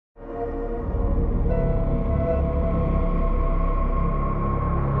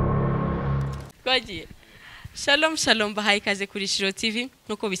twagiye. Shalom shalom bahaye ikaze kuri SHILOH TV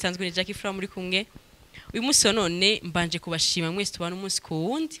nkuko bisanzwe ni Jackie Fra muri kumwe. Uyu munsi none mbanje kubashima mwese tubana umunsi ku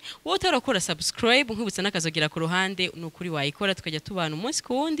wundi. Wowe utarakora subscribe nkubutsa nakazogera ku ruhande nukuri wayikora tukajya tubana umunsi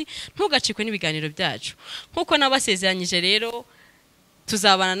ku wundi ntugacikwe n'ibiganiro byacu. Nkuko nabasezeranyije rero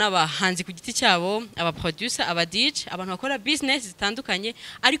tuzabana n'abahanzi ku giti cyabo, aba producer, aba DJ, abantu bakora business zitandukanye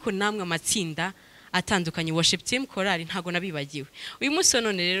ariko namwe amatsinda atandukanye worship team korali ntago nabibagiwe. Uyu munsi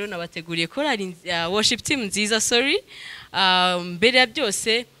none rero nabateguriye korali worship team nziza mbere ya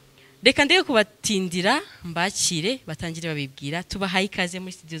byose reka ndeke kubatindira mbakire batangire babibwira tubahaye ikaze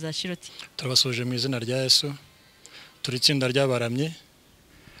muri studio za SHILOH TV. Turabasuje mu izina rya Yesu. Turi itsinda ry'abaramye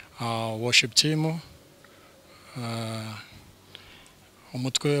worship team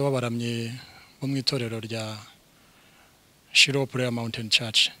umutwe w'abaramye bo mu itorero rya SHILOH Prayer Mountain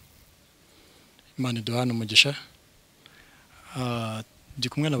Church. Imana iduhana umugisha. Ndi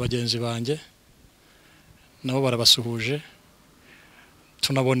kumwe na bagenzi banjye nabo barabasuhuje.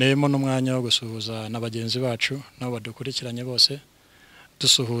 Tunaboneyemo n'umwanya wo gusuhuza na bagenzi bacu nabo badukurikiranye bose.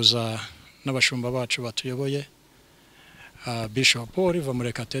 Dusuhuza n'abashumba bacu batuyoboye. Bishop Oliver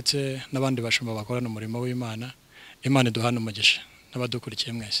Murekatete n'abandi bashumba bakorana umurimo w'Imana. Imana iduhana umugisha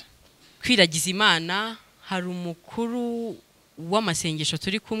n'abadukurikiye mwese. Kwiragiza Imana hari umukuru w'amasengesho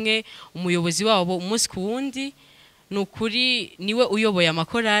turi kumwe umuyobozi wabo umunsi ku wundi nukuri niwe uyoboye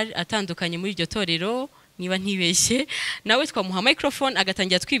amakorali atandukanye muri iryo torero niba ntibeshye nawe twamuha microphone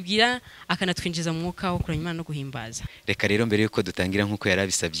agatangira twibwira akanatwinjiza mu mwuka wo kuramya Imana no guhimbaza. Reka rero mbere yuko dutangira nkuko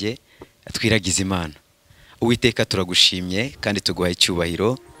yarabisabye twiragiza Imana. Uwiteka turagushimye kandi tuguhaye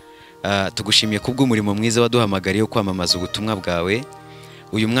icyubahiro. Tugushimiye kubw'umurimo mwiza waduhamagariye kwamamaza ubutumwa bwawe.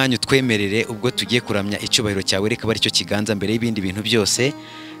 Uyu mwanya utwemerere ubwo tugiye kuramya icyubahiro cyawe reka bari cyo kiganza mbere y'ibindi bintu byose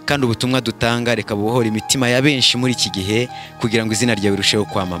kandi ubutumwa dutanga reka bubohora imitima ya benshi muri iki gihe kugira ngo izina ryawe rirusheho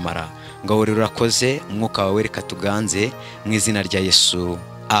kwamamara. Ngaho rero urakoze umwuka wawe reka tuganze mu izina rya Yesu.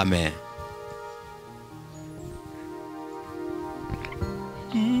 Amen.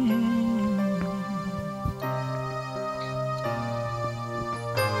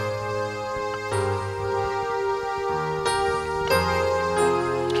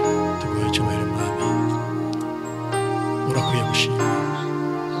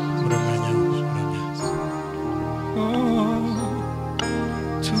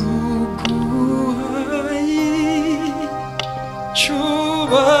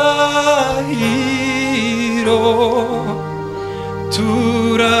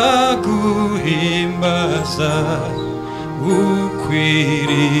 Turaguhimbaza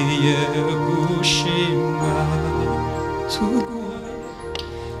ukwiriye gushimwa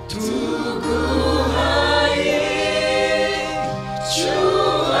tuguhaye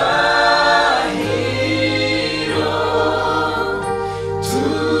cyubahiro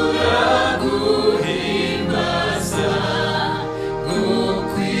turaguhimbaza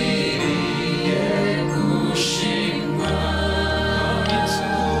ukwiriye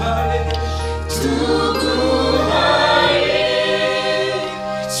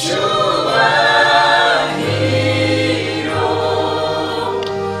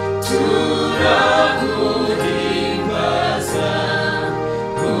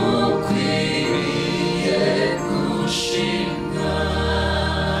gushimwa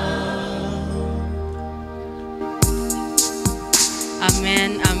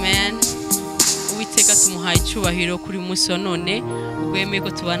tumuhaye icyubahiro kuri munsi none ubwemeye ko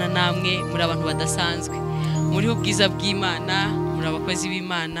tubana namwe muri abantu badasanzwe muri ubwiza bw'Imana muri abakozi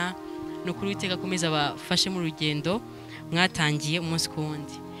b'Imana no kuri Uwiteka komeza bafashe mu rugendo mwatangiye umunsi ku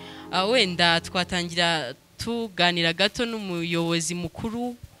wundi. Wenda twatangira tuganira gato n'umuyobozi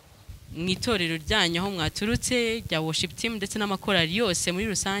mukuru mu itorero ryanyu aho mwaturutse rya worship team ndetse n'amakorali yose muri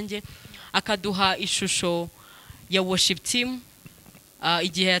rusange akaduha ishusho ya worship team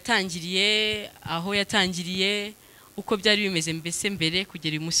igihe yatangiriye aho yatangiriye uko byari bimeze mbese mbere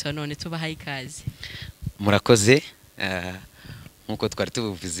kugera uyu munsi none tubahaye ikaze. Murakoze nkuko twari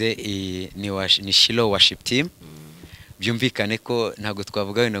tubuvuze ni SHILOH worship team. Byumvikane ko ntago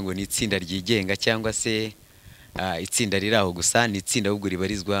twavuga wenda ngo ni itsinda ryigenga cyangwa se itsinda riraho gusa ni itsinda ahubwo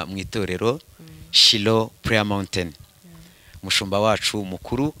ribarizwa mu itorero SHILOH Prayer Mountain. Mushumba wacu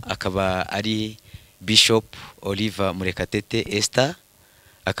mukuru akaba ari Bishop Oliver Murekatete Esther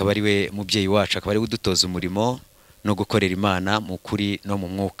akaba ari we mubyeyi wacu akaba ari udutoza umurimo no gukorera Imana mu kuri no mu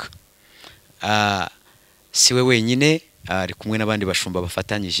mwuka. Siwe wenyine ari kumwe n'abandi bashumba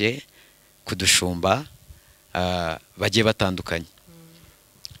bafatanyije kudushumba bagiye batandukanye.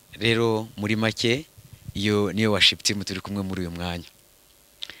 Rero muri make iyo niyo worship team turi kumwe muri uyu mwanya.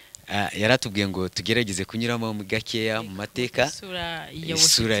 Yaratubwiye ngo tugerageze kunyuramo mu gakeya mu mateka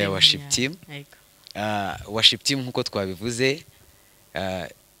isura ya worship team worship team nkuko twabivuze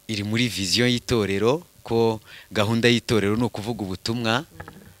iri muri vision y'itorero ko gahunda y'itorero no kuvuga ubutumwa.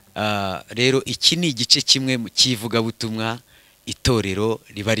 Rero iki ni igice kimwe kivuga butumwa itorero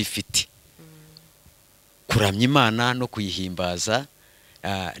riba rifite kuramya Imana no kuyihimbaza.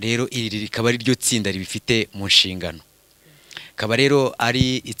 Rero iri rikaba ari ryo tsinda ribifite mu nshingano. Kaba rero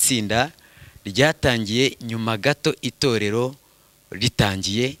ari itsinda ryatangiye nyuma gato itorero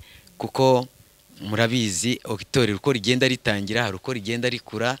ritangiye, kuko murabizi itorero uko rigenda ritangira hari uko rigenda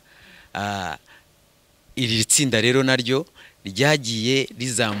rikura. Iri tsinda rero naryo ryagiye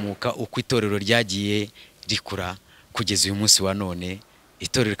rizamuka uko itorero ryagiye rikura kugeza uyu munsi wa none.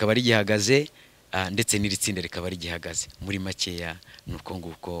 Itorero rikaba rigihagaze ndetse n'iri tsinda rikaba rigihagaze. Muri makeya nuko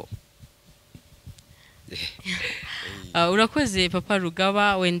nguko. Urakoze Papa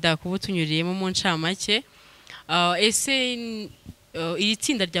Rugaba, wenda kubutunyuriyemo mu ncamake. Ese iri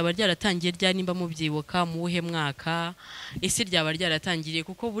tsinda ryaba ryaratangiye rya nimba mubyibuka mu wuhe mwaka? Ese ryaba ryaratangiriye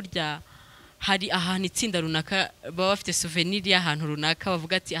kuko burya hari ahantu itsinda runaka baba bafite souvenir y'ahantu runaka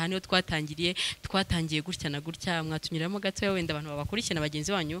bavuga ati aha niho twatangiye gutya na gutya. Mwatunyuramo gato wenda abantu babakurikirana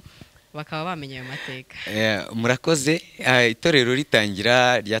bagenzi wanyu bakaba bamenya ayo mateka. Murakoze. Itorero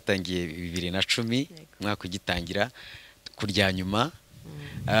ryatangiye 2010 mwaka ugitangira kurya nyuma.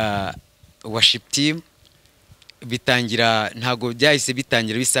 Worship team bitangira ntago byahise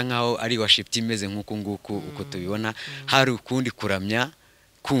bitangira bisa nkaho ari worship team meze nkuko nguko uko tubibona. Hari ukundi kuramya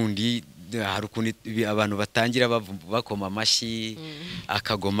kundi, hari ukundi abantu batangira bakoma amashyi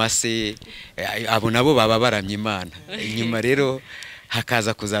akagoma se, abo nabo baba baramya Imana. Nyuma rero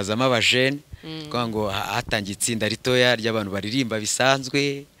hakaza kuzazamo abajene kwa ngo hatangiye itsinda ritoya ry'abantu baririmba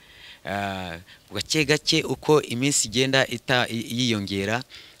bisanzwe. Gake gake uko iminsi igenda yiyongera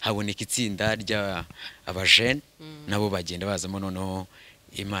haboneka itsinda ry'abajene nabo bagenda bazamo, noneho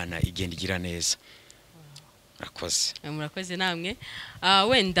Imana igenda igira neza. Murakoze namwe.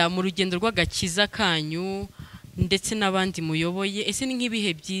 Wenda mu rugendo rw'agakiza kanyu ndetse n'abandi muyoboye, ese ni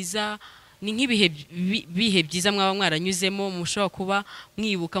nk'ibihe byiza mwaba mwaranyuzemo mushobora kuba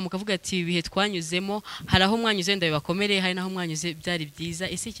mwibuka mukavuga ati ibihe twanyuzemo, hari aho mwanyuze wenda bibakomereye, hari naho mwanyuze byari byiza.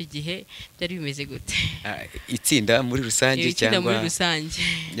 Ese icyo gihe byari bimeze gute? Itsinda muri rusange cyangwa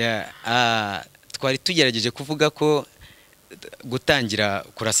twari tugerageje kuvuga ko gutangira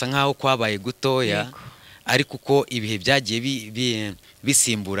kurasa nkaho kwabaye gutoya, ariko uko ibihe byagiye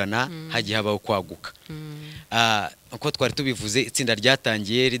bisimburana hagiye habaho kwaguka. Uko twari tubivuze, itsinda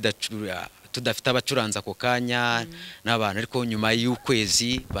ryatangiye tudafite abacuranza ako kanya n'abantu, ariko nyuma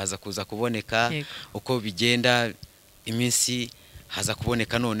y'ukwezi baza kuza kuboneka. Uko bigenda iminsi haza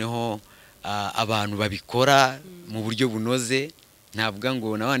kuboneka noneho abantu babikora mu buryo bunoze. Navuga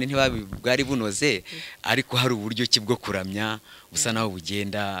ngo nabane ntibari bunoze, ariko hari uburyo ki bwo kuramya busa naho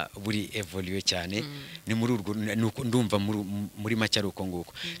bugenda buri evolue cyane. Ni muri urwo ndumva muri make ari uko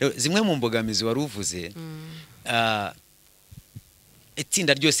nguko. Zimwe mu mbogamizi wari uvuze,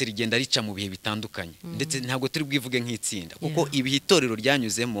 itsinda ryose rigenda rica mu bihe bitandukanye, ndetse ntabwo turi bwivuge nk'itsinda kuko ibihe itorero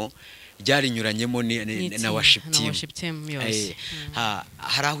ryanyuzemo ryarinyuranyemo na worship team.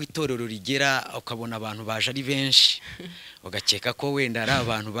 Hari aho itorero rigera ukabona abantu baje ari benshi, ugakeka ko wenda ari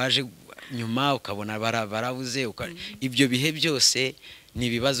abantu baje nyuma, ukabona barabuze. Ibyo bihe byose ni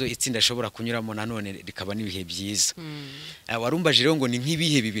ibibazo itsinda ashobora kunyuramo, nanone rikaba n'ibihe byiza. Warumbaje rero ngo ni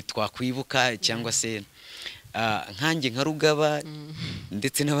nk'ibihe bibi twakwibuka, cyangwa se nkanjye nka Rugaba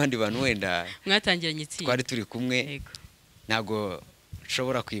ndetse n'abandi bantu wenda mwatangiranye itsinda twari turi kumwe, ntago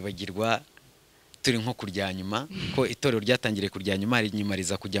nshobora kwibagirwa turi nko kurya nyuma, ko itorero ryatangiriye kurya nyuma, nyuma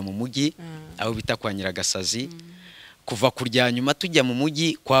riza kujya mu mujyi aho bita kwa Nyiragasazi. Kuva kurya nyuma tujya mu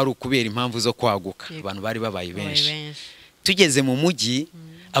mujyi kwari ukubera impamvu zo kwaguka, abantu bari babaye benshi. Tugeze mu mujyi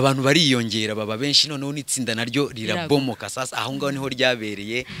abantu bariyongera baba benshi, noneho n'itsinda naryo rirabomoka. Sasa aho ngaho niho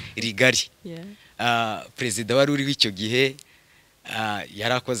ryabereye rigari. Perezida wari uriho icyo gihe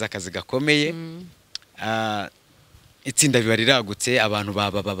yarakoze akazi gakomeye. Itsinda biba riragutse, abantu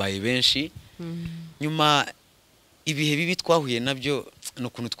babaye benshi. Nyuma ibihe bibi twahuye nabyo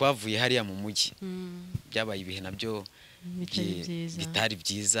n'ukuntu twavuye hariya mu mujyi, byabaye ibihe nabyo bitari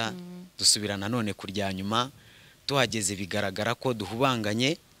byiza. Dusubira nanone kurya nyuma, tuhageze bigaragara ko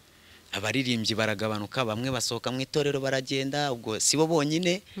duhubanganye. Abaririmbyi baragabanuka, bamwe basohoka mu itorero baragenda, ubwo sibo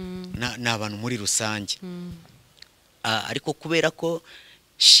bonyine n'abantu muri rusange. Ariko kubera ko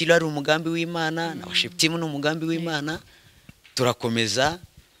SHILOH ari umugambi w'Imana na worship team ni umugambi w'Imana, turakomeza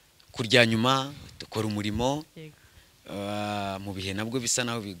kurya nyuma dukora umurimo. Mu bihe nabwo bisa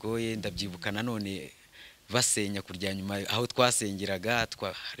naho bigoye, ndabyibuka nanone basenya kurya nyuma aho twasengeraga,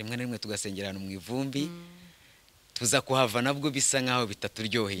 rimwe na rimwe tugasengerana mu ivumbi. Tuza kuhava nabwo bisa nkaho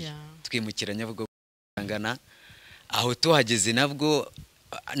bitaturyoheye, twimukiranya kwihangana aho tuhageze nabwo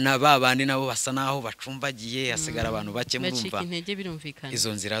na babandi nabo basa naho bacumbagiye hasigara abantu bake murumva intege birumvikana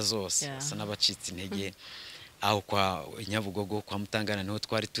izo nzira zose asa n'abacitse intege aho kwa Nyabugogo kwa Mutangana niho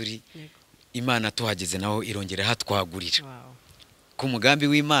twari turi Imana tuhageze naho irongera hatwagurira ku mugambi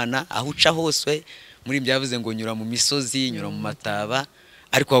w'Imana aho uca hose muri byavuze ngo nyura mu misozi nyura mu mataba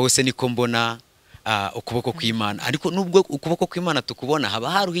ariko hose niko mbona ukuboko kw'Imana ariko nubwo ukuboko kw'Imana tukubona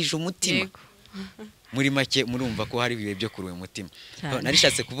haba haruhije umutima muri make murumva ko hari ibihe byo kuruwe umutima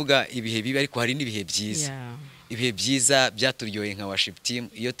narishatse kuvuga ibihe bibi ariko hari n'ibihe byiza ibihe byiza byaturyoye nka worship team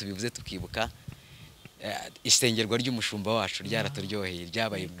iyo tubivuze tukibuka isengerwa ry'umushumba wacu ryaraturyoheye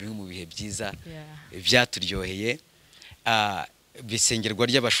ryabaye bimwe mu bihe byiza byaturyoheye bisengerwa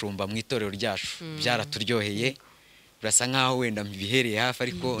ry'abashumba mu itorero ryacu byaraturyoheye birasa nkaho wenda mbihereye hafi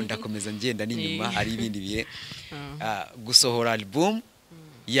ariko ndakomeza ngenda n'inyuma hari ibindi bihe gusohora album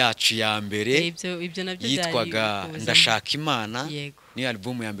yacu ya mbere yitwaga Ndashaka Imana ni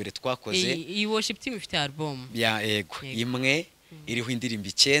album ya mbere twakoze iyi worship team ifite album yego imwe iriho indirimbo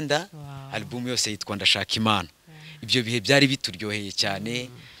 9 album yose yitwa Ndashaka Imana ibyo bihe byari bituryoheye cyane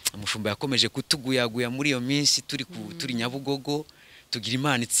umushumba yakomeje kutuguyaguya muri iyo minsi turi Nyabugogo tugira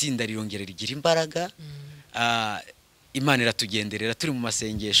Imana itsinda rirongera rigira imbaraga Imana iratugenderera turi mu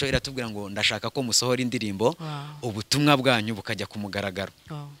masengesho iratubwira ngo ndashaka ko musohora indirimbo ubutumwa bwanyu bukajya ku mugaragaro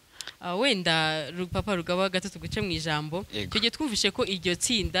wenda papa Rugaba gatatu guce mu ijambo tujye twumvishe ko iryo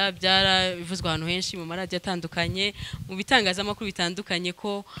tsinda byaravuzwe ahantu henshi mu maradiyo atandukanye mu bitangazamakuru bitandukanye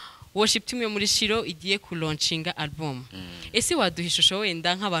ko worship team yo muri Shilo igiye ku launchinga album ese waduha ishusho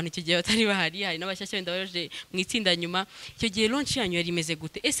wenda nk'abantu icyo gihe batari bahari hari n'abashyashya wenda baje mu itsinda nyuma icyo gihe launch yanyu yari imeze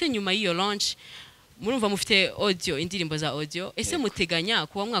gute ese nyuma y'iyo launch murumva mufite audio indirimbo za audio ese muteganya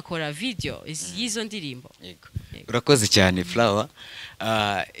kuba mwakora video y'izo ndirimbo urakoze cyane Flower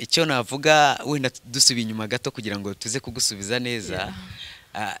icyo navuga wenda dusubiye inyuma gato kugira ngo tuze kugusubiza neza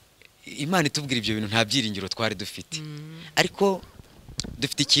Imana itubwira ibyo bintu nta byiringiro twari dufite ariko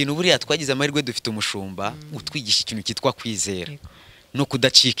dufite ikintu buriya twagize amahirwe dufite umushumba utwigisha ikintu cyitwa kwizera no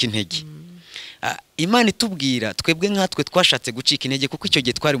kudacika intege Imana itubwira twebwe nkatwe twashatse gucika intege kuko icyo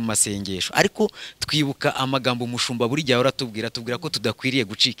gihe twari mu masengesho ariko twibuka amagambo umushumba buri gihe aratubwira ko tudakwiriye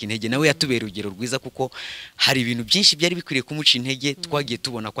gucika intege nawe yatubera urugero rwiza kuko hari ibintu byinshi byari bikwiriye kumuca intege twagiye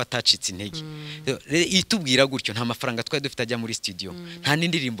tubona ko atacitse intege itubwira gutyo nta mafaranga twari dufite ajya muri studio nta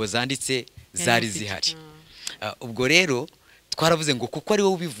n'indirimbo zanditse zari zihari ubwo rero twaravuze ngo kuko ari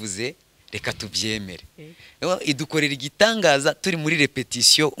wowe ubivuze reka tubyemere idukorera igitangaza turi muri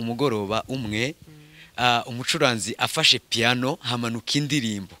repetition umugoroba umwe umucuranzi afashe piano hamanuka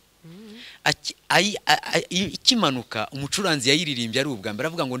indirimbo ikimanuka umucuranzi yayiririmbye ari ubwa mbere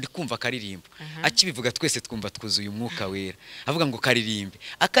avuga ngo ndi kumva karirimbo akibivuga twese twumva twuzuye umwuka wera avuga ngo karirimbe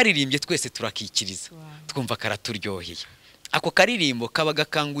akaririmbye twese turakikiriza twumva karaturyoheye ako karirimbo kaba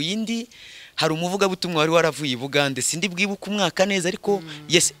gakanguye indi hari umuvuga butumwa wari waravuye Bugande sindi bwibuka umwaka neza ariko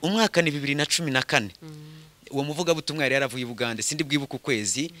yes umwaka ni 2014 uwo muvuga butumwa yari yaravuye Bugande sindi bwibuka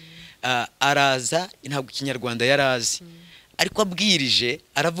ukwezi araza ntabwo ikinyarwanda yarazi ariko abwirije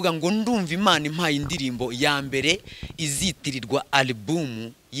aravuga ngo ndumva Imana impaye indirimbo ya mbere izitirirwa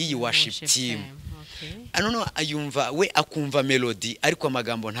album y'iyi worship team anono ayumva we akumva melody ariko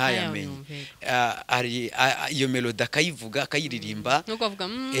amagambo ntayamenye ari iyo melody akayivuga akayiririmba nuko avuga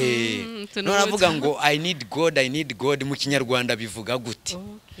noravuga ngo I need God mu kinyarwanda bivuga gute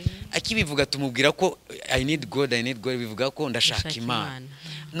akibivuga tumubwira ko I need God bivuga ko ndashaka Imana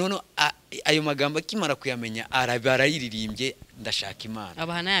nono ayo magambo akimara kuyamenya arabarayiririmbye ndashaka Imana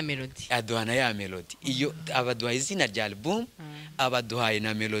aduhana ya melody iyo abaduhaye izina rya album abaduhaye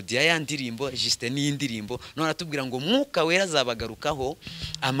na melody ya ndirimbo juste ni indirimbo none atubwira ngo mwuka wera zabagarukaho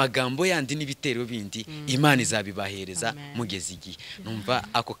amagambo yandi n'ibitero bindi Imana izabibahereza mugeze igihe numva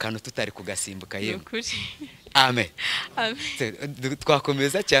ako kantu tutari kugasimbuka yemwe amen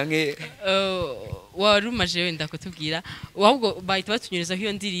twakomeza cyangwa warumaje wenda kutubwira ahubwo bahita batunyurizaho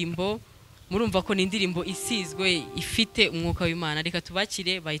iyo ndirimbo murumva ko ni indirimbo isizwe ifite umwuka w'Imana reka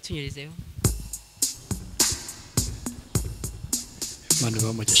tubakire bayitunyurizeho Imana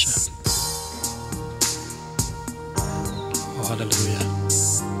bamugisha haleluya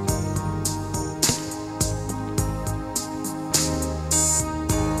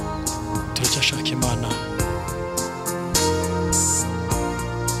turacyashaka Imana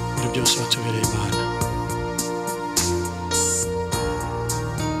muri byose watubereye Imana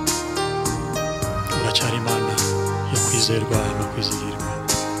uracyari Imana yo kwizerwa no kwizigirwa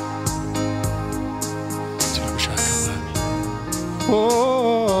turagushaka Mwami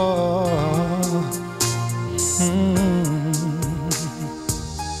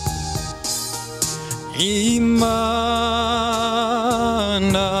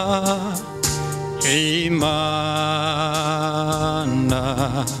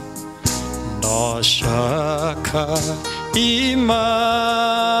ndashaka Imana,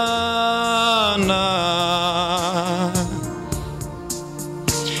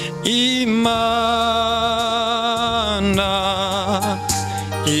 Imana,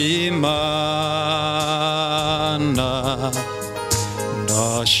 Imana,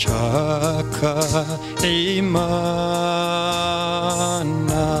 ndashaka Imana,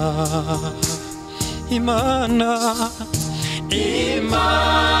 Imana, Imana,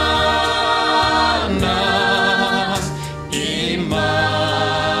 Imana,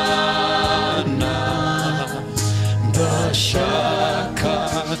 ndashaka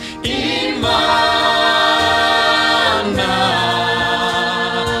Imana,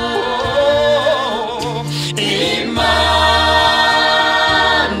 oh, Imana,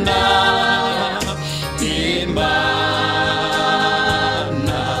 Imana,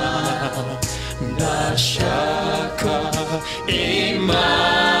 ndashaka Imana,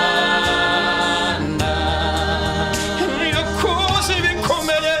 yakoze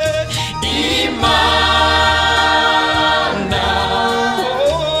ibikomeye, Imana,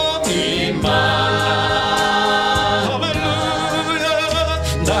 oh, Imana, hallelujah,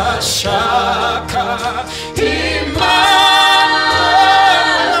 ndashaka Imana,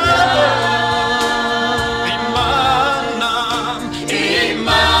 Imana,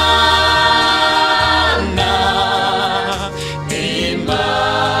 Imana, Imana,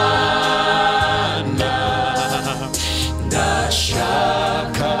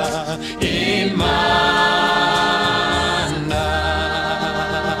 ndashaka Imana,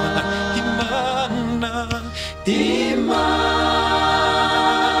 Imana, Imana,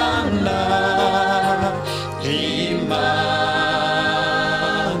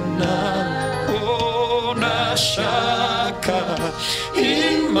 Imana, oh, ndashaka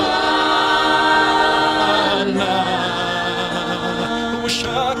Imana,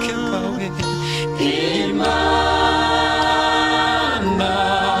 ubushake bwawe, Imana,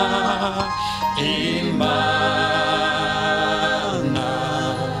 Imana,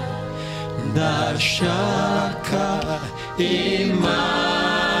 ndashaka Imana,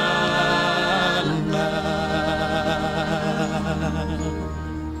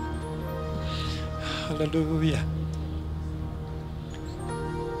 hallelujah.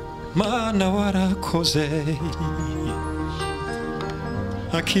 Mana warakoze,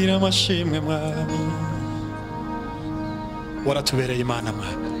 akira amashimwe mwami, waratubereye Imana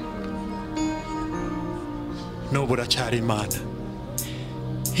mwami, n'ubu uracyari Imana,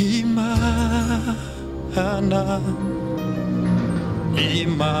 Imana,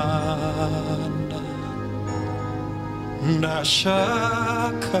 Imana,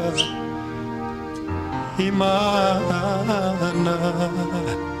 ndashaka Imana,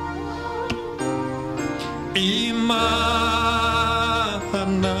 Imana,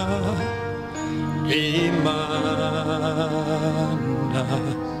 Imana,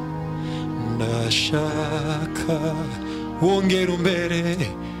 ndashaka wongera umbere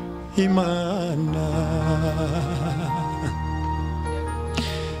Imana,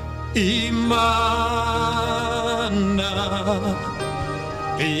 Imana,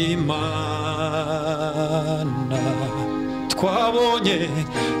 Imana, twabonye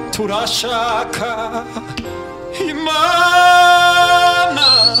turashaka Imana,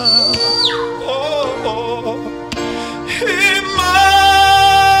 oh, oh,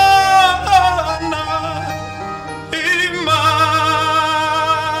 Imana,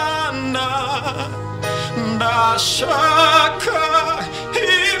 Imana, ndashaka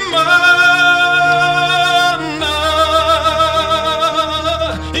Imana,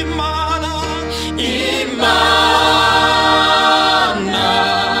 Imana, Imana,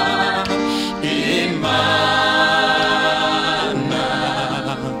 Imana,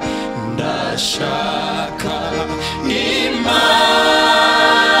 ndashaka Imana,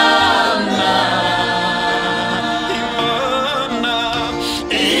 Imana,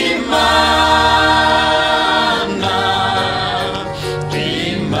 Imana,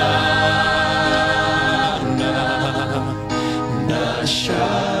 Imana,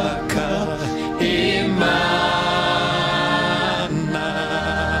 ndashaka Imana.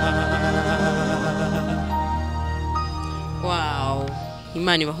 Wow,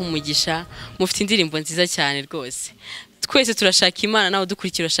 Imana ibaha umugisha, mufite indirimbo nziza cyane rwose. Twese turashaka Imana, nawe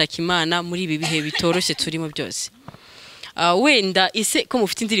dukurikira urashaka Imana muri ibi bihe bitoroshye turimo byose. Wenda ise ko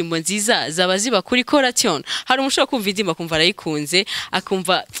mufite indirimbo nziza zaba ziba kuri Coration, hari umushaka kumva indirimbo akumva arayikunze,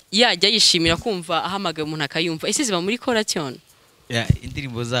 akumva yajya yishimira kumva ahamagaye umuntu akayumva. Ese ziba muri Coration?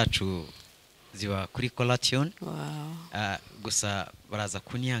 Indirimbo zacu ziba kuri Coration. Wow. Gusa baraza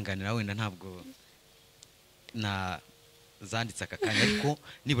kunyihanganira, wenda ntabwo zanditse aka kanya ariko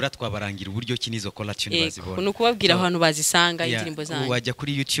nibura twabarangira uburyo ki nizo collation bazibona no kubabwira ahantu bazisanga indirimbo zanyu wajya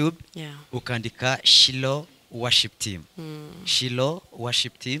kuri YouTube ukandika SHILOH Worship Team SHILOH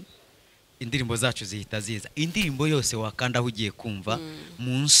Worship Team indirimbo zacu zihita ziza indirimbo yose wakanda aho ugiye kumva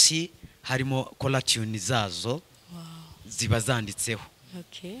munsi harimo collation zazo ziba zanditseho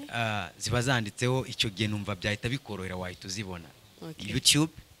ziba zanditseho icyo gihe numva byahita bikorohera wahita uzibona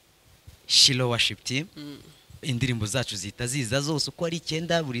YouTube SHILOH Worship Team indirimbo zacu zihita ziza zose uko ari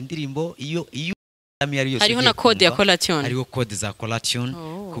 9 buri ndirimbo iyo hariho na code ya collation hariho code za collation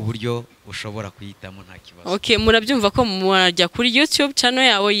ku buryo ushobora kuyitamo nta kibazo murabyumva ko murajya kuri YouTube channel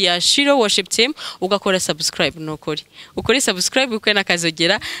yawe ya SHILOH Worship Team ugakora subscribe ukore subscribe uko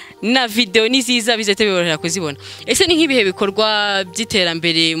nakazogera na video niziza bizete biborohera kuzibona ese ni nk'ibihe bikorwa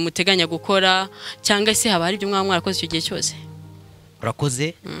by'iterambere muteganya gukora cyangwa se haba hari ibyo mwarakoze icyo gihe cyose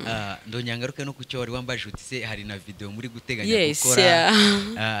urakoze ndonyangaruke no kucyo wari wambaje uti se hari na video muri guteganya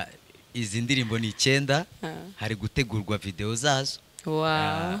gukora izi ndirimbo ni 9 hari gutegurwa video zazo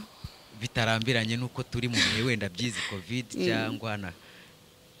bitarambiranye nuko turi mu bihe wenda byizi covid cyangwa na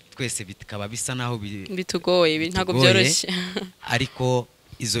twese bikaba bisa naho bitugoye ntago byoroshye ariko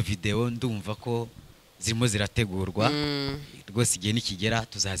izo video ndumva ko zirimo zirategurwa rwose igihe nikigera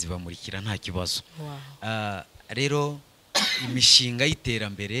tuzazibamurikira nta kibazo rero imishinga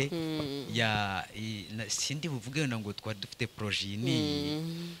y'iterambere ya sindi buvuge ngo twari dufite projet ni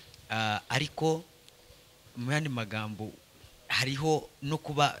ariko mu yandi magambo hariho no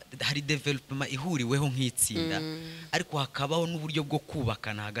kuba hari development ihuriweho nk'itsinda ariko hakabaho n'uburyo bwo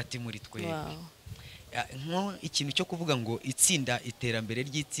kubakana hagati muri twe nko ikintu cyo kuvuga ngo itsinda iterambere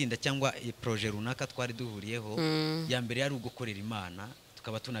ry'itsinda cyangwa projet runaka twari duhuriyeho ya mbere yari ugukorera Imana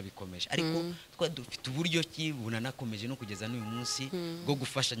tukaba tunabikomeje ariko dufite uburyo ki bunanakomeje no kugeza n'uyu munsi bwo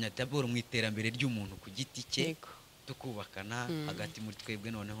gufashanya taboro mu iterambere ry'umuntu ku giti cye tukubakana hagati muri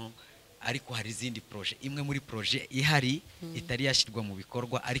twebwe noneho ariko hari izindi projet imwe muri projet ihari itari yashirwa mu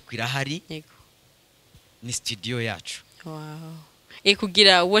bikorwa ariko irahari ni studio yacu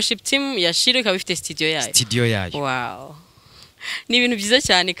kugira worship team ya SHILOH ikaba ifite studio yayo ni ibintu byiza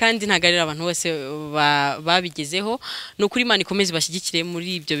cyane kandi ntagarira abantu bose babigezeho no kuri Imana ikomeze bashyigikire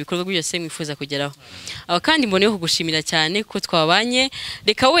muri ibyo bikorwa byose mwifuza kugeraho kandi mboneyeho kugushimira cyane ko twabanye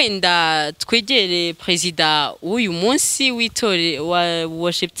reka wenda twegere president w'uyu munsi w'itore wa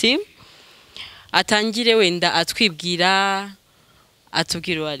worship team atangire wenda atubwira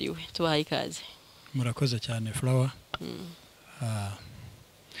ariwe tubahaye ikaze murakoze cyane Flower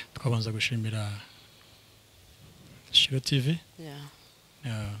twabanza gushimira SHILOH TV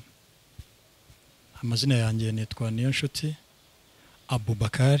amazina yanjye nitwa Niyonshuti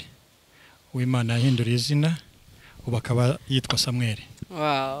Abubakar w'Imana yahinduriye izina ubu akaba yitwa Samuel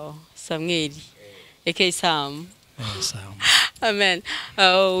Samuel Sam amen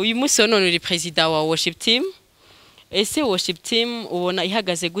uyu munsi none uri president wa worship team ese worship team ubona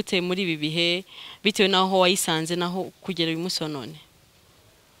ihagaze gute muri ibi bihe bitewe naho wayisanze naho kugera uyu munsi none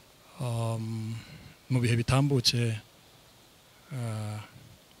mu bihe bitambutse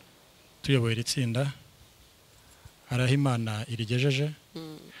tuyoboye itsinda haraho Imana irigejeje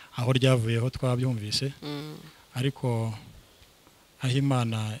aho ryavuyeho twabyumvise ariko aho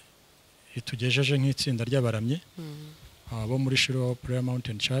Imana itugejeje nk'itsinda ry'abaramyi bo muri SHILOH Prayer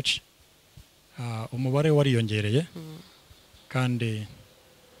Mountain Church umubare wariyongereye kandi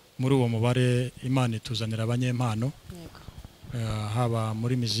muri uwo mubare Imana ituzanira abanyempano haba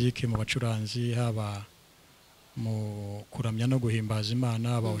muri muziki mu bacuranzi haba mu kuramya no guhimbaza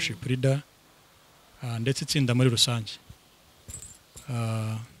Imana aba worship leader ndetse itsinda muri rusange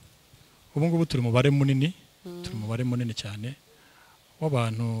ubu ngubu turi umubare munini cyane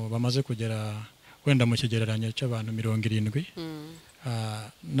w'abantu bamaze kugera wenda mu kigereranyo cy'abantu 70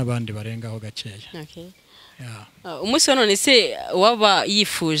 n'abandi barengaho gakeya umunsi none se waba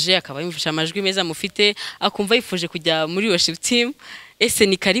yifuje akaba yumvisha amajwi meza mufite akumva yifuje kujya muri worship team ese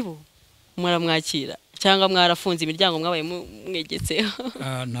ni karibu muramwakira cyangwa mwarafunze imiryango mwabaye mwegetseho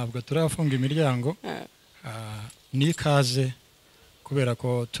ntabwo turafunga imiryango ni ikaze kubera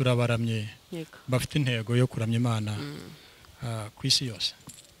ko turabaramye bafite intego yo kuramya Imana ku isi yose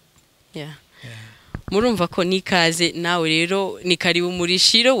murumva ko ni ikaze nawe rero ni karibu muri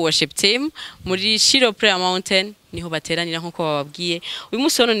SHILOH Worship Team muri SHILOH Prayer Mountain niho bateranira nkuko bababwiye uyu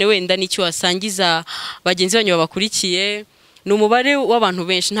munsi none wenda nicyo wasangiza bagenzi banyu babakurikiye ni umubare w'abantu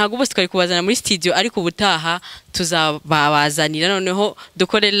benshi ntago bose twari kubazana muri studio ariko ubutaha tuzababazanira noneho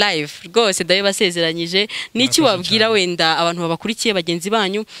dukore live rwose dawe basezeranyije niki wabwira wenda abantu babakurikiye bagenzi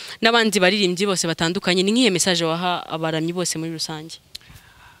banyu n'abandi baririmbyi bose batandukanye ni nkiye message waha abaramyi bose muri rusange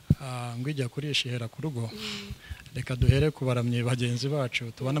ngwijya kurishihera ku rugo reka duhere ku baramyi bagenzi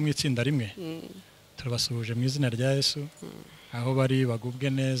bacu tubana mu itsinda rimwe turabasuhuje mu izina rya Yesu aho bari bagubwe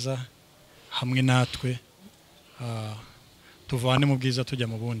neza hamwe natwe tuvane mu bwiza tujya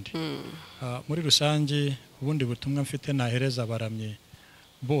mu bundi muri rusange ubundi butumwa mfite nahereza abaramyi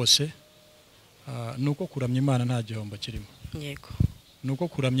bose nuko kuramya Imana nta gihombo kirimo yego nuko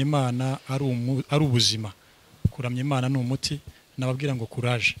kuramya Imana ari ubuzima kuramya Imana ni umuti nababwira ngo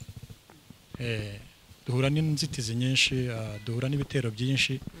courage duhura n'inzitizi nyinshi duhura n'ibitero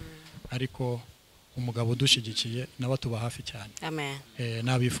byinshi ariko umugabo dushigikiye nawe tuba hafi cyane amen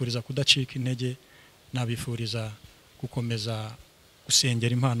nabifuriza kudacika intege nabifuriza gukomeza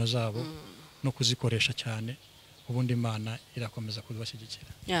gusengera impano zabo no kuzikoresha cyane ubundi Imana irakomeza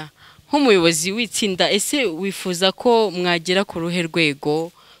kubashyigikira nk'umuyobozi w'itsinda ese wifuza ko mwagera ku ruhe rwego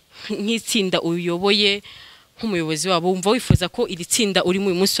nk'itsinda uyoboye nk'umuyobozi wabo wumva wifuza ko iri tsinda uri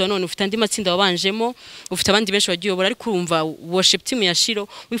mu munsi wa none ufite andi matsinda wabanjemo ufite abandi benshi bagiyobora ariko urumva worship team ya Shilo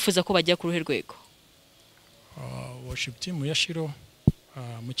wifuza ko bajya ku ruhe rwego worship team ya Shilo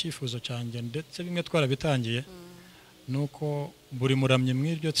mu cyifuzo cyanjye ndetse bimwe twarabitangiye nuko buri muramyi mu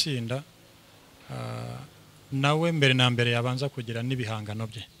iryo tsinda nawe mbere na mbere yabanza kugira n'ibihangano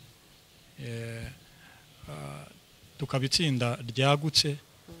bye tukabitsinda ryagutse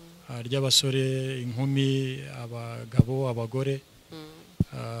ry'abasore inkumi abagabo abagore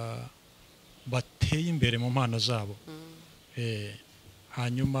bateye imbere mu mpano zabo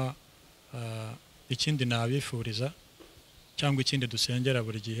hanyuma ikindi nabifuriza cyangwa ikindi dusengera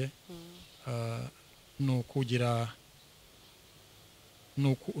buri gihe ni ukugira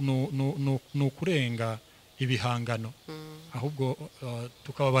ni ukurenga ibihangano ahubwo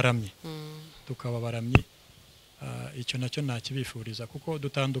tukaba baramyi icyo nacyo nakibifuriza kuko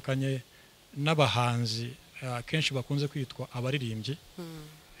dutandukanye n'abahanzi kenshi bakunze kwitwa abaririmbyi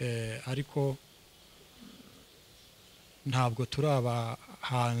ariko ntabwo turi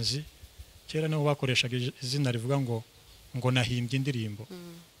abahanzi kera niho bakoreshaga izina rivuga ngo nahimbye indirimbo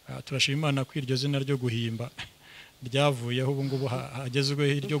turashima Imana ko iryo zina ryo guhimba ryavuyeho ubu ngubu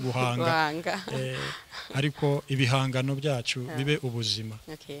hagezweho iryo guhanga ariko ibihangano byacu bibe ubuzima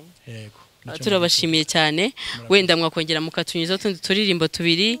yego turabashimiye cyane wenda mwakongera mukatunyuza tundi turirimbo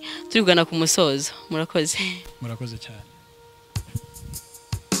tubiri turigana ku musozo murakoze cyane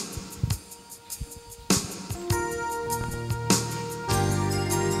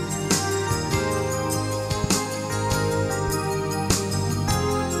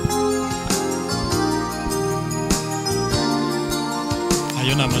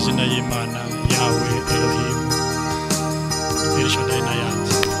ayo ni amazina y'Imana yawe Elohim Elshadai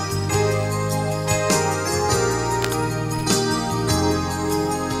n'ayandi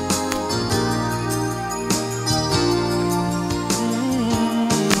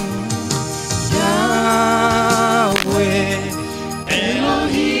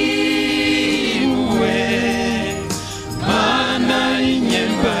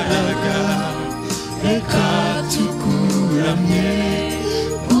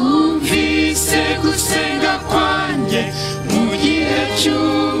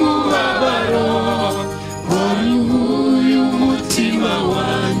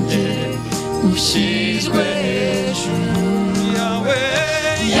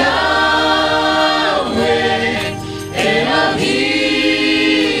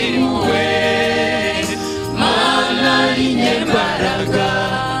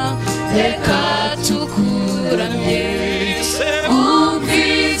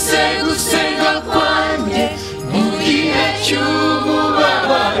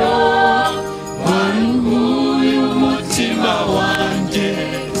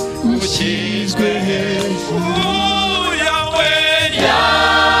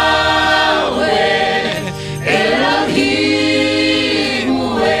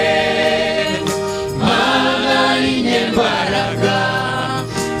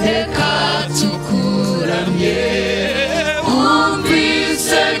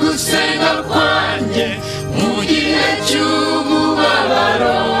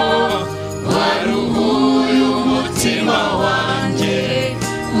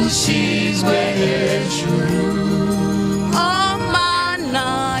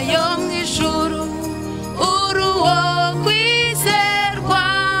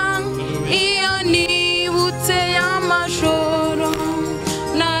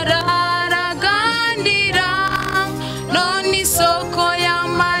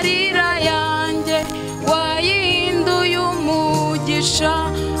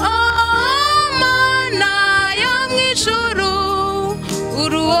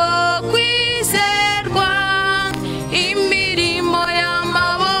imirimo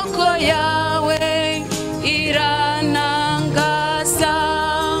y'amaboko yawe ira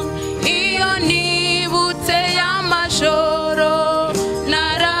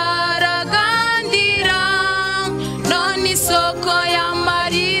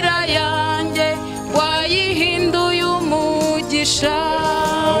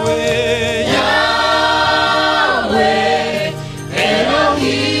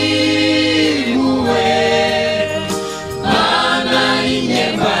Elohim we Mana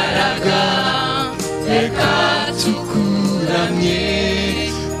inyembaraga reka tukuramye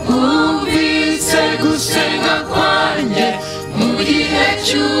umvise gusenga kwanjye mu gihe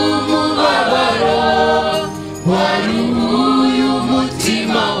cy'umubabaro waruhuye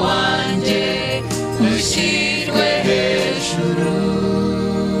umutima wanjye ushyirwe hejuru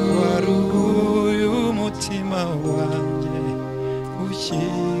waruhuye umutima wanjye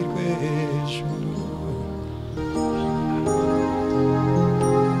ushyirwe hejuru.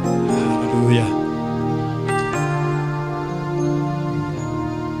 Haleluya.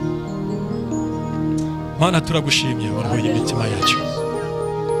 Mana turagushimye waruhuye imitima yacu,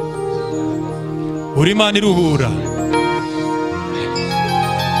 uri Imana iruhura,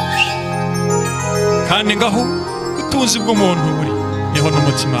 kandi ngaho ubutunzi bw'umuntu buri niho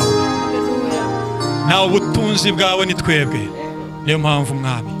n'umutima we, nawe ubutunzi bwawe ni twebwe. Niyo mpamvu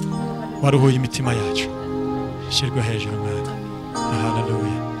mwami waruhuye imitima yacu, shyirwa hejuru mwami.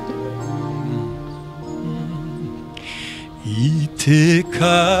 Haleluya.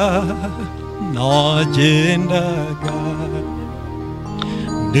 Iteka nagendaga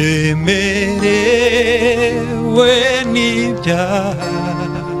ndemerewe n'ibyaha,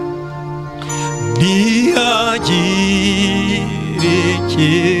 ntihagire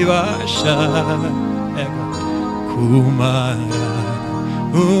ikibasha kumara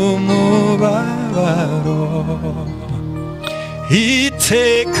umubabaro.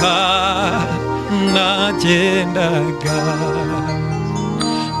 Iteka nagendaga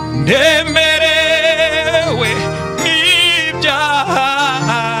ndemerewe n'ibyaha,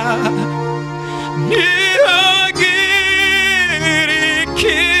 ntihagire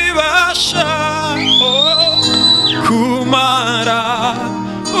ikibasha kumara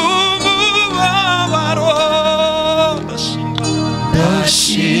umubabaro.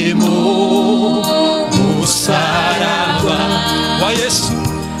 Ndashima umusaraba wa Yesu,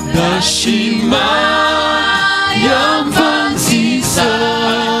 ndashima yamva nziza,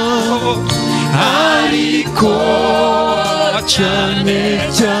 ariko cyane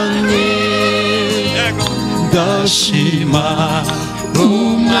cyane ndashima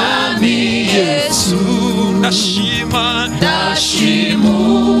umwami Yesu, ndashima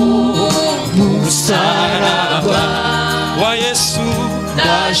umusaraba wa Yesu,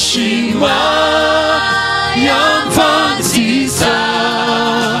 ndashima yamva nziza,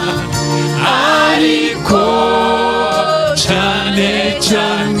 ariko cyane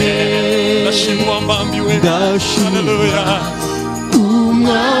cyane ndashima uwambambiwe. ndashima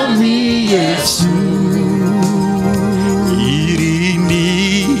umwami Yesu. Iri ni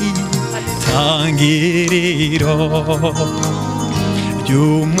tangiriro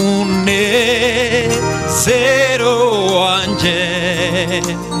ry'umunezero wanjye,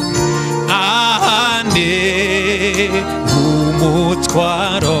 ahandi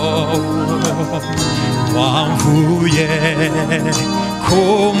umutwaro wamvuye ku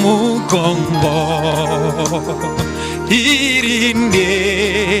mugongo. Iri ni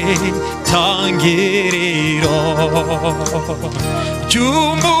tangiriro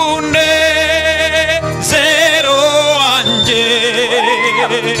ry'umunezero wanjye,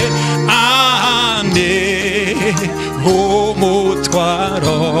 ahandi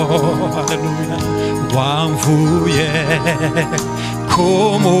umutwaro wamvuye ku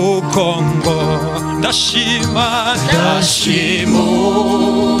mugongo. Ndashima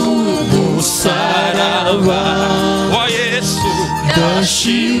umusaraba wa Yesu,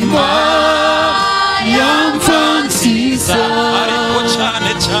 ndashima yamva nziza,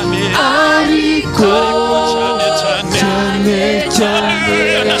 ariko cyane cyane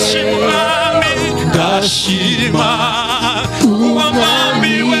ndashima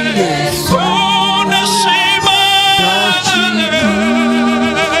uwambambiwe. Ndashima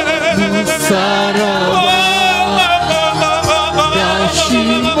umusaraba,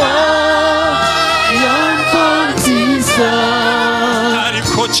 ndashima yamva nziza,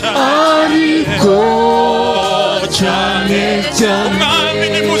 ariko cyane umwami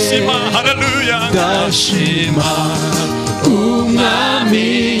ni muzima. Haleluya. ndashima umwami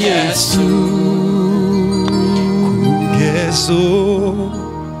Yesu. kugeza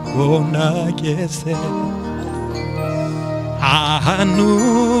ubwo nageze ahantu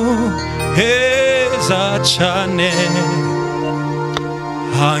heza cyane,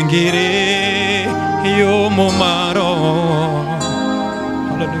 hangiriye umumaro.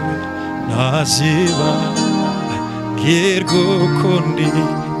 Haleluya. ntazibagirwa ukundi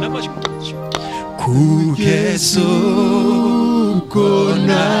kugeza ubwo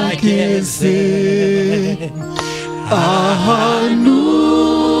nageze ahantu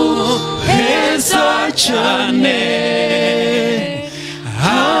heza cyane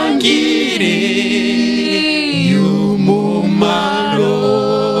hangiriye umumaro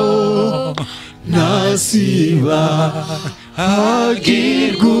nasiba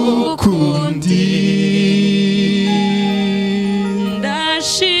hagirwa ukundi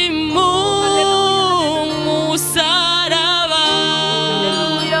ndashima umusaraba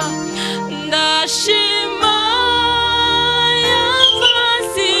ndashima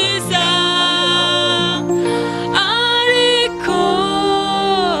yambaziza ariko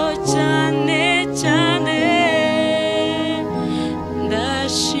cyane cyane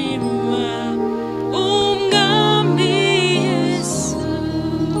ndashima umwami Yesu.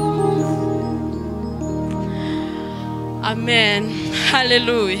 Amen.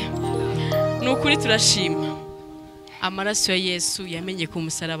 Hallelujah. Nukuri turashima. Amaraso ya Yesu yamenye ku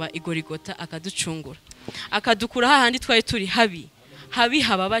musaraba igorigota akaducungura. Akadukura hahandi twari turi habi. Habi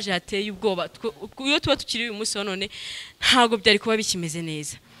hababaje hateye ubwoba. Iyo tuba tukiri uyu munsi none ntago byari kuba bikimeze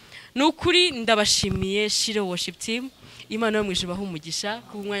neza. Nukuri ndabashimiye Shiloh Worship Team. Imana yo mwijuru bahumugisha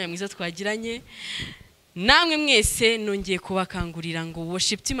ku mwanya mwiza twagiranye. Namwe mwese nongeye kubakangurira ngo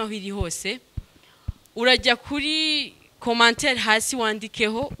Worship Team aho iri hose. Urajya kuri commentaire hasi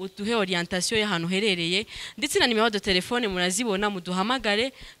wandikeho uduhe orientation y'ahantu herereye ndetse na nimero de telefone murazibona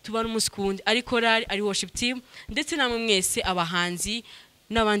muduhamagare tubana umusikundi ari korali ari Worship Team ndetse namwe mwese abahanzi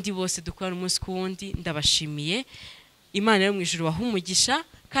n'abandi bose dukorana umusikundi ndabashimiye. Imana yo mwijuru bahumugisha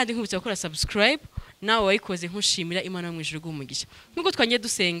kandi nkubitse gukora subscribe nawe wayikoze nkushimira Imana yo mwijuru gumugisha. Nkuko twanye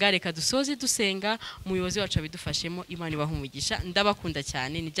dusenga reka dusoze dusenga umuyobozi wacu abidufashemo. Imana ibahumugisha ndabakunda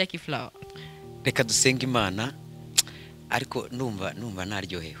cyane ni Jackie Flower. Reka dusenga Imana ariko numva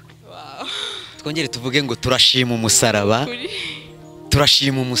naryohewe. Wow. Twongere tuvuge ngo turashima umusaraba.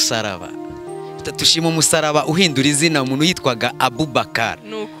 Turashima umusaraba. Tushima umusaraba uhindura izina umuntu yitwaga Abubakar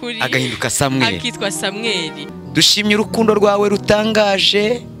agahinduka Samuel. Akitwa Samuel. Dushimye urukundo rwawe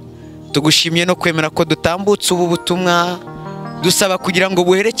rutangaje. Tugushimiye no kwemera ko dutambutse ubu butumwa. Dusaba kugira ngo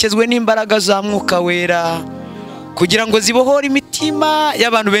buherekezwe n'imbaraga za Mwuka Wera. Kugira ngo zibohore imitima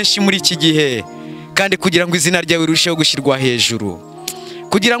y'abantu benshi muri iki gihe. Kandi kugira ngo izina ryawe rirusheho gushyirwa hejuru.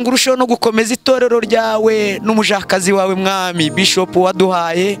 Kugira ngo urusheho no gukomeza itorero ryawe n'umujakazi wawe mwami Bishop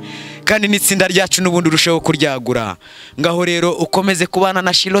waduhaye. Kandi n'itsinda ryacu n'ubundi urusheho kuryagura. Ngaho rero ukomeze kubana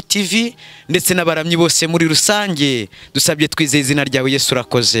na Shiloh TV ndetse n'abaramyi bose muri rusange. Dusabye twizeye izina ryawe Yesu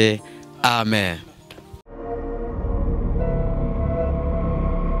urakoze. Amen.